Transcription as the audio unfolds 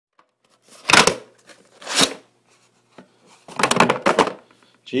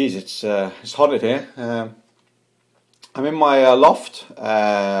Geez, it's hot in here. I'm in my loft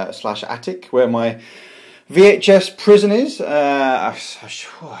slash attic where my VHS prison is.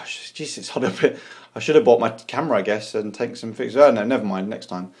 Geez, it's hot up here. I should have bought my camera, I guess, and take some pictures. Oh no, never mind. Next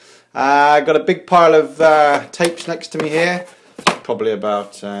time. I got a big pile of tapes next to me here. Probably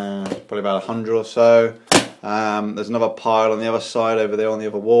about 100 or so. There's another pile on the other side over there on the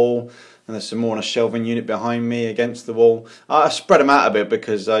other wall. And there's some more on a shelving unit behind me against the wall. I spread them out a bit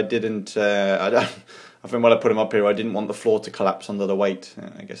because I didn't. I think when I put them up here, I didn't want the floor to collapse under the weight.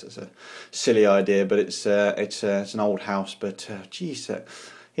 I guess it's a silly idea, but it's an old house. But geez, it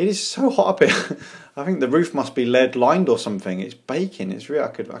is so hot up here. I think the roof must be lead lined or something. It's baking. It's really. I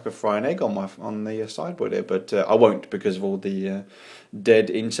could fry an egg on the sideboard here, but I won't because of all the dead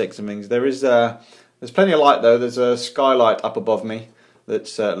insects and things. There's plenty of light though. There's a skylight up above me.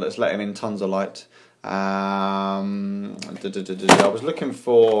 That's letting in tons of light. I was looking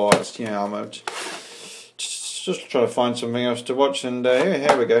for, I'm just trying to find something else to watch, and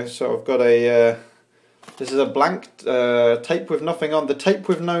here we go. So I've got this is a blank tape with nothing on. The tape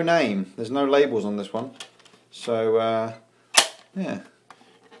with no name. There's no labels on this one. So yeah,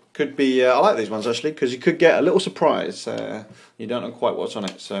 could be. I like these ones actually because you could get a little surprise. You don't know quite what's on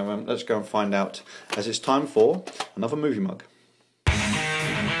it. So let's go and find out as it's time for another movie mug.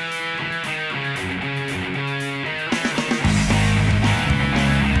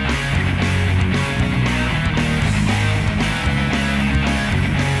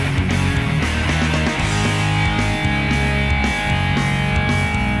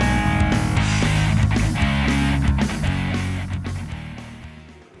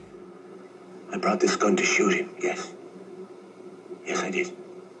 I brought this gun to shoot him, yes. Yes, I did.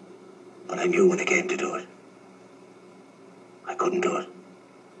 But I knew when it came to do it, I couldn't do it.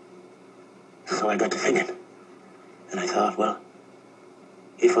 So I got to thinking, and I thought, well,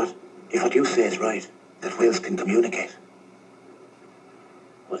 if what you say is right, that whales can communicate,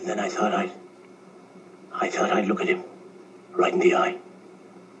 well, then I thought I'd look at him right in the eye,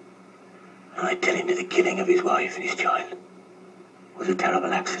 and I'd tell him that the killing of his wife and his child was a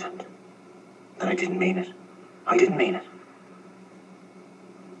terrible accident. That I didn't mean it. I didn't mean it.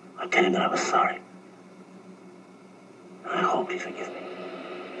 I'd tell him that I was sorry. And I hope he'd forgive me.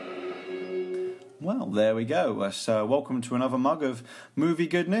 Well, there we go. So welcome to another mug of movie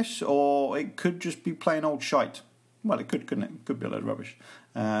goodness, or it could just be plain old shite. Well, it could, couldn't it? It could be a load of rubbish.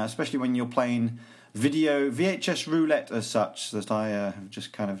 Especially when you're playing VHS roulette as such, that I have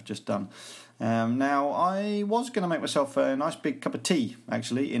just done. Now, I was going to make myself a nice big cup of tea,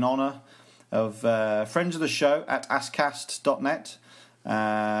 actually, in honour of friends of the show at ascast.net.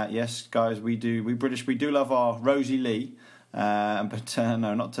 Yes, guys, we British, we do love our Rosie Lee, but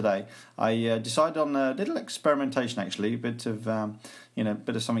no, not today. I decided on a little experimentation, actually, a bit of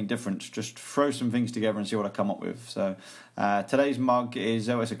something different. Just throw some things together and see what I come up with. So today's mug is,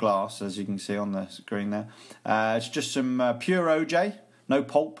 it's a glass, as you can see on the screen there. It's just some pure OJ, no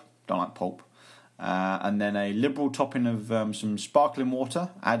pulp, don't like pulp. And then a liberal topping of some sparkling water,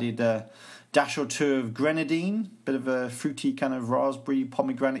 added a dash or two of grenadine, bit of a fruity kind of raspberry,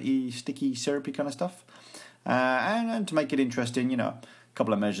 pomegranate-y, sticky, syrupy kind of stuff. And to make it interesting, a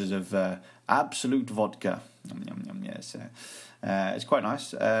couple of measures of absolute vodka. Yes, it's quite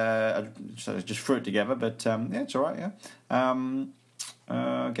nice. So just threw it together, but yeah, it's all right, yeah.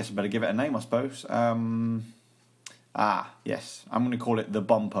 I guess I better give it a name, I suppose. Yes, I'm going to call it the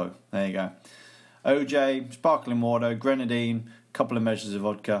Bumpo. There you go. OJ, sparkling water, grenadine, couple of measures of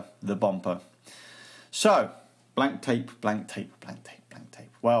vodka, the Bumpo. So, blank tape.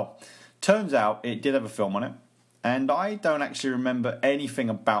 Well, turns out it did have a film on it, and I don't actually remember anything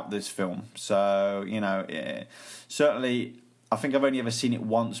about this film. So, certainly, I think I've only ever seen it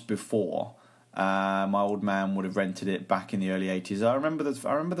once before. My old man would have rented it back in the early 80s. I remember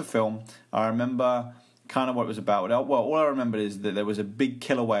the film. I remember kind of what it was about. Well, all I remember is that there was a big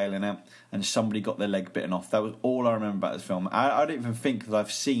killer whale in it and somebody got their leg bitten off. That was all I remember about this film. I don't even think that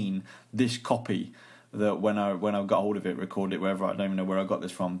I've seen this copy that when I got hold of it, recorded it wherever. I don't even know where I got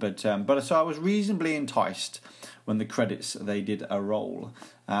this from. But so I was reasonably enticed when the credits, they did a roll.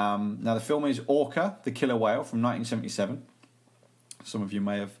 Now the film is Orca, the Killer Whale from 1977. Some of you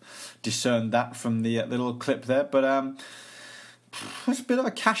may have discerned that from the little clip there, but it's a bit of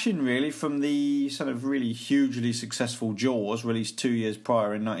a cash-in, really, from the sort of really hugely successful Jaws, released 2 years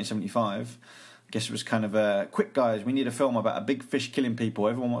prior in 1975. I guess it was kind of a, quick guys, we need a film about a big fish killing people.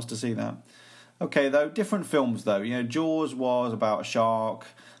 Everyone wants to see that. Okay, though, different films, though. Jaws was about a shark,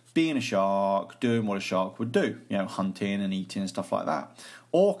 being a shark, doing what a shark would do. Hunting and eating and stuff like that.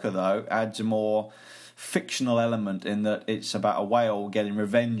 Orca, though, adds a more fictional element in that it's about a whale getting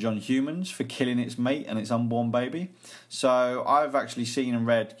revenge on humans for killing its mate and its unborn baby. So I've actually seen and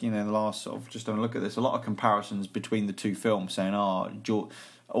read, in the last sort of just having a look at this, a lot of comparisons between the two films, saying,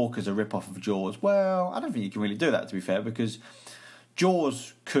 Orca's a rip-off of Jaws. Well, I don't think you can really do that, to be fair, because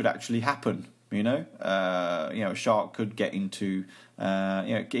Jaws could actually happen. A shark could get into,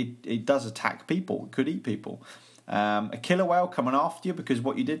 it does attack people, it could eat people. A killer whale coming after you because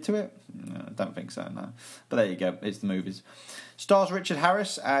what you did to it? No, I don't think so, no. But there you go, it's the movies. Stars Richard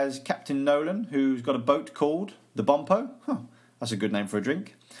Harris as Captain Nolan, who's got a boat called the Bumpo. That's a good name for a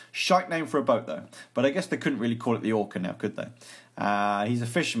drink. Shite name for a boat, though. But I guess they couldn't really call it the Orca now, could they? He's a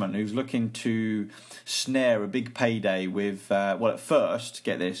fisherman who's looking to snare a big payday with, at first,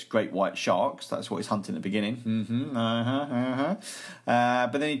 get this, great white sharks. That's what he's hunting at the beginning.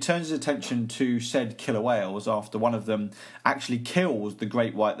 But then he turns his attention to said killer whales after one of them actually kills the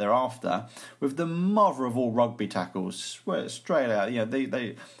great white they're after with the mother of all rugby tackles. Straight out.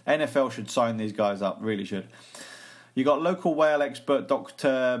 They NFL should sign these guys up, really should. You got local whale expert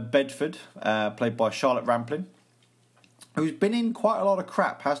Dr. Bedford, played by Charlotte Rampling, who's been in quite a lot of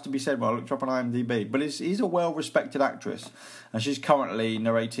crap, has to be said when I looked her up on IMDb. But is a well-respected actress, and she's currently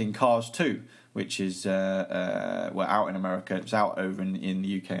narrating Cars 2, which is out in America. It's out over in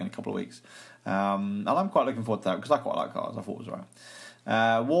the UK in a couple of weeks. And I'm quite looking forward to that, because I quite like Cars. I thought it was right.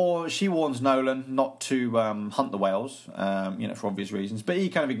 She warns Nolan not to hunt the whales, for obvious reasons, but he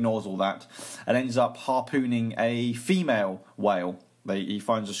kind of ignores all that and ends up harpooning a female whale. He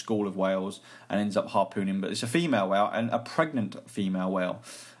finds a school of whales and ends up harpooning, but it's a female whale and a pregnant female whale.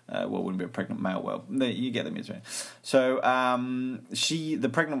 It wouldn't be a pregnant male whale. You get them into it. So the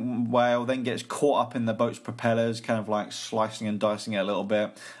pregnant whale then gets caught up in the boat's propellers, kind of like slicing and dicing it a little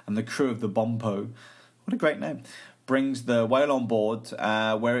bit, and the crew of the Bumpo, what a great name, brings the whale on board,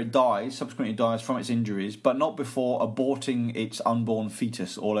 where it subsequently dies from its injuries, but not before aborting its unborn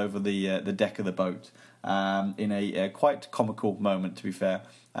fetus all over the deck of the boat, in a quite comical moment, to be fair.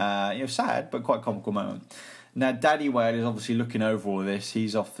 Sad, but quite comical moment. Now, Daddy Whale is obviously looking over all of this.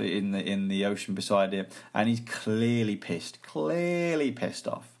 He's off in the ocean beside it, and he's clearly pissed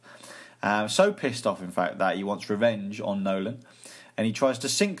off. So pissed off, in fact, that he wants revenge on Nolan, and he tries to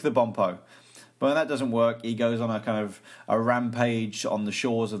sink the Bumpo. But when that doesn't work, he goes on a kind of a rampage on the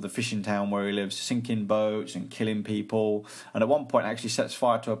shores of the fishing town where he lives, sinking boats and killing people. And at one point actually sets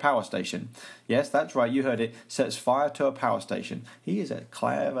fire to a power station. Yes, that's right, you heard it. Sets fire to a power station. He is a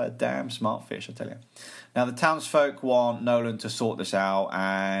clever, damn smart fish, I tell you. Now, the townsfolk want Nolan to sort this out,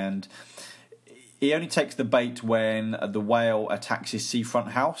 and he only takes the bait when the whale attacks his seafront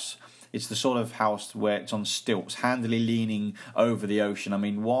house. It's the sort of house where it's on stilts, handily leaning over the ocean. I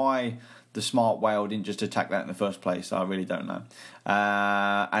mean, why the smart whale didn't just attack that in the first place, I really don't know.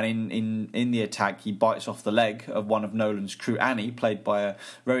 And in the attack, he bites off the leg of one of Nolan's crew, Annie, played by a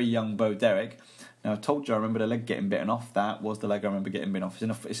very young Bo Derek. Now, I told you I remember the leg getting bitten off. That was the leg I remember getting bitten off.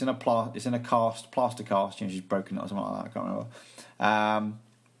 It's in a plaster cast. She's broken it or something like that. I can't remember.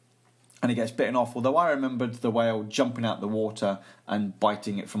 And it gets bitten off. Although I remembered the whale jumping out the water and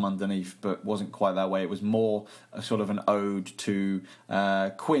biting it from underneath, but wasn't quite that way. It was more a sort of an ode to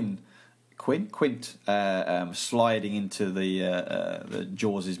Quint sliding into the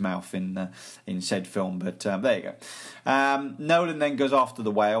Jaws' mouth in said film, but there you go. Nolan then goes after the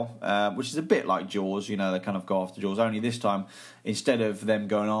whale, which is a bit like Jaws. They kind of go after Jaws. Only this time, instead of them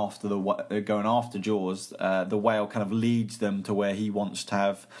going after Jaws, the whale kind of leads them to where he wants to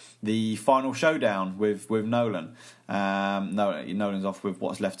have the final showdown with Nolan. Nolan's off with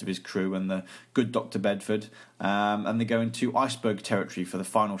what's left of his crew and the good Dr. Bedford, and they go into iceberg territory for the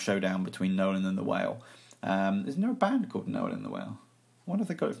final showdown between Nolan and the whale. Isn't there a band called Nolan and the Whale? I wonder if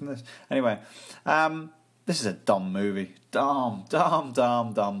they got it from this. Anyway, this is a dumb movie. Dumb.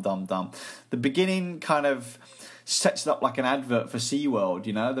 The beginning kind of sets it up like an advert for SeaWorld,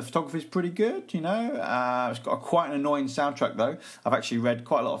 The photography's pretty good, It's got quite an annoying soundtrack, though. I've actually read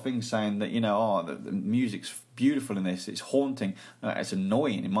quite a lot of things saying that, the music's beautiful in this. It's haunting. It's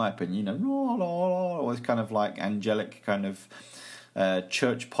annoying, in my opinion, all this kind of like angelic kind of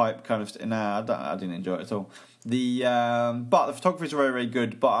church pipe kind of... Nah, I didn't enjoy it at all. But the photography is very, very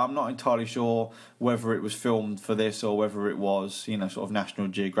good, but I'm not entirely sure whether it was filmed for this or whether it was, sort of National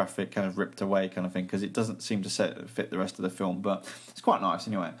Geographic kind of ripped away kind of thing, because it doesn't seem to fit the rest of the film, but it's quite nice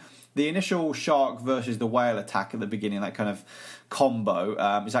anyway. The initial shark versus the whale attack at the beginning, that kind of combo,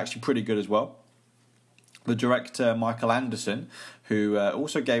 is actually pretty good as well. The director, Michael Anderson, who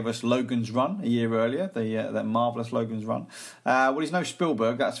also gave us Logan's Run a year earlier, that marvellous Logan's Run. Well, he's no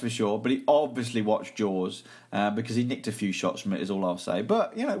Spielberg, that's for sure, but he obviously watched Jaws because he nicked a few shots from it, is all I'll say.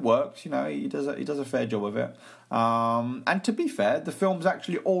 But, it works, he does a fair job of it. And to be fair, the film's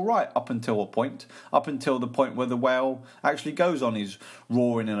actually all right up until the point where the whale actually goes on his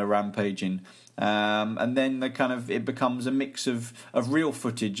roaring and a rampaging. And then it becomes a mix of real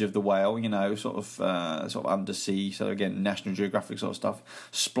footage of the whale, sort of undersea, so again National Geographic sort of stuff,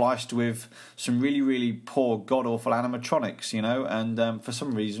 spliced with some really, really poor, god awful animatronics, and for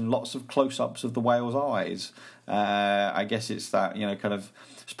some reason lots of close-ups of the whale's eyes. I guess it's that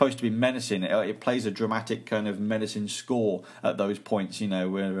supposed to be menacing. It plays a dramatic kind of menacing score at those points,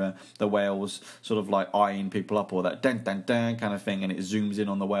 where the whale's sort of like eyeing people up, or that dun dun dun kind of thing, and it zooms in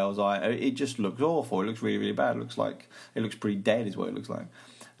on the whale's eye. It just looks awful. It looks really, really bad. It looks pretty dead, is what it looks like.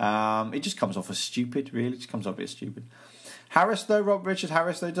 It just comes off as stupid, really. It just comes off a bit stupid. Richard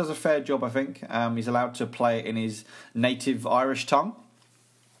Harris, does a fair job, I think. He's allowed to play it in his native Irish tongue.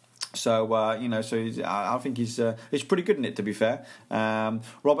 So I think he's pretty good in it, to be fair.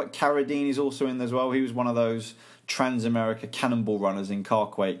 Robert Carradine is also in as well. He was one of those Trans-America cannonball runners in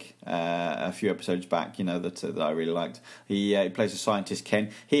Carquake a few episodes back, that I really liked. He plays a scientist,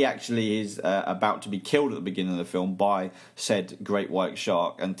 Ken. He actually is about to be killed at the beginning of the film by said great white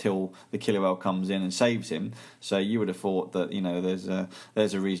shark until the killer whale comes in and saves him. So you would have thought that,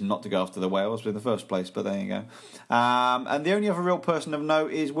 there's a reason not to go after the whales in the first place, but there you go. And the only other real person of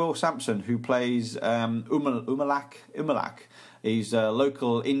note is Will Sampson, who plays Umalak. He's a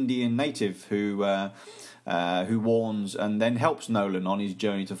local Indian native who warns and then helps Nolan on his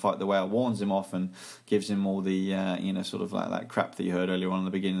journey to fight the whale, warns him off and gives him all the, sort of like that crap that you heard earlier on in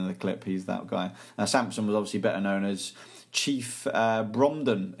the beginning of the clip. He's that guy. Sampson was obviously better known as Chief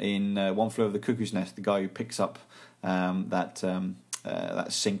Bromden in One Flew Over the Cuckoo's Nest, the guy who picks up that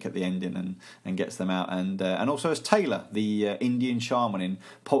sink at the ending and gets them out, and also as Taylor, the Indian shaman in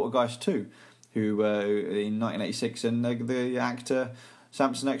Poltergeist 2, who in 1986, and the actor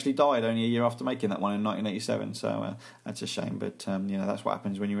Sampson actually died only a year after making that one in 1987, so that's a shame, but that's what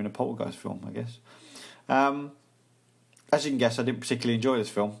happens when you're in a Poltergeist film, I guess. As you can guess, I didn't particularly enjoy this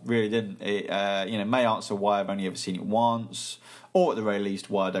film, really didn't. It may answer why I've only ever seen it once, or at the very least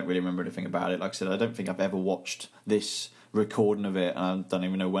why I don't really remember anything about it. Like I said, I don't think I've ever watched this recording of it, and I don't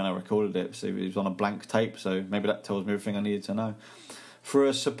even know when I recorded it, so it was on a blank tape, so maybe that tells me everything I needed to know. For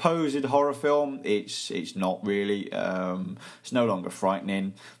a supposed horror film, it's not really. It's no longer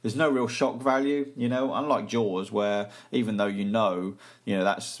frightening. There's no real shock value, unlike Jaws, where even though when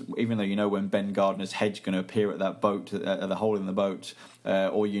Ben Gardner's head's going to appear at that boat, at the hole in the boat,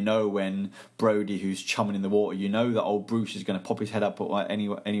 or when Brody, who's chumming in the water, that old Bruce is going to pop his head up at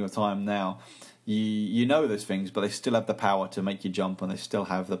any time now. You know those things, but they still have the power to make you jump, and they still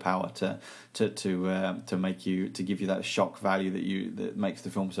have the power to make you, to give you that shock value that makes the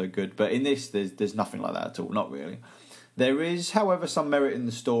film so good. But in this, there's nothing like that at all, not really. There is, however, some merit in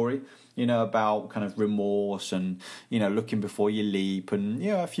the story, about kind of remorse and looking before you leap, and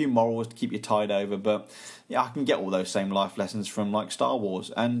a few morals to keep you tied over. But I can get all those same life lessons from like Star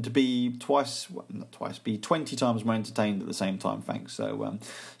Wars, and to be be 20 times more entertained at the same time. Thanks. So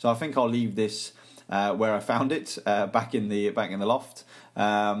I think I'll leave this where I found it, back in the loft.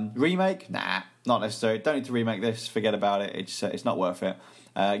 Remake? Nah, not necessary. Don't need to remake this. Forget about it. It's not worth it.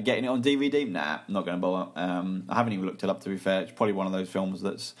 Getting it on DVD? Nah, not going to bother. I haven't even looked it up, to be fair. It's probably one of those films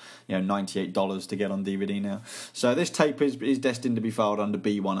that's $98 to get on DVD now. So this tape is destined to be filed under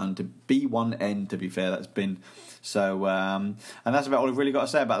B1N, to be fair. That's been so, and that's about all I've really got to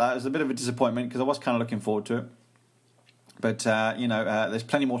say about that. It was a bit of a disappointment because I was kind of looking forward to it. But there's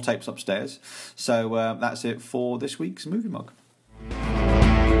plenty more tapes upstairs. So that's it for this week's Movie Mug.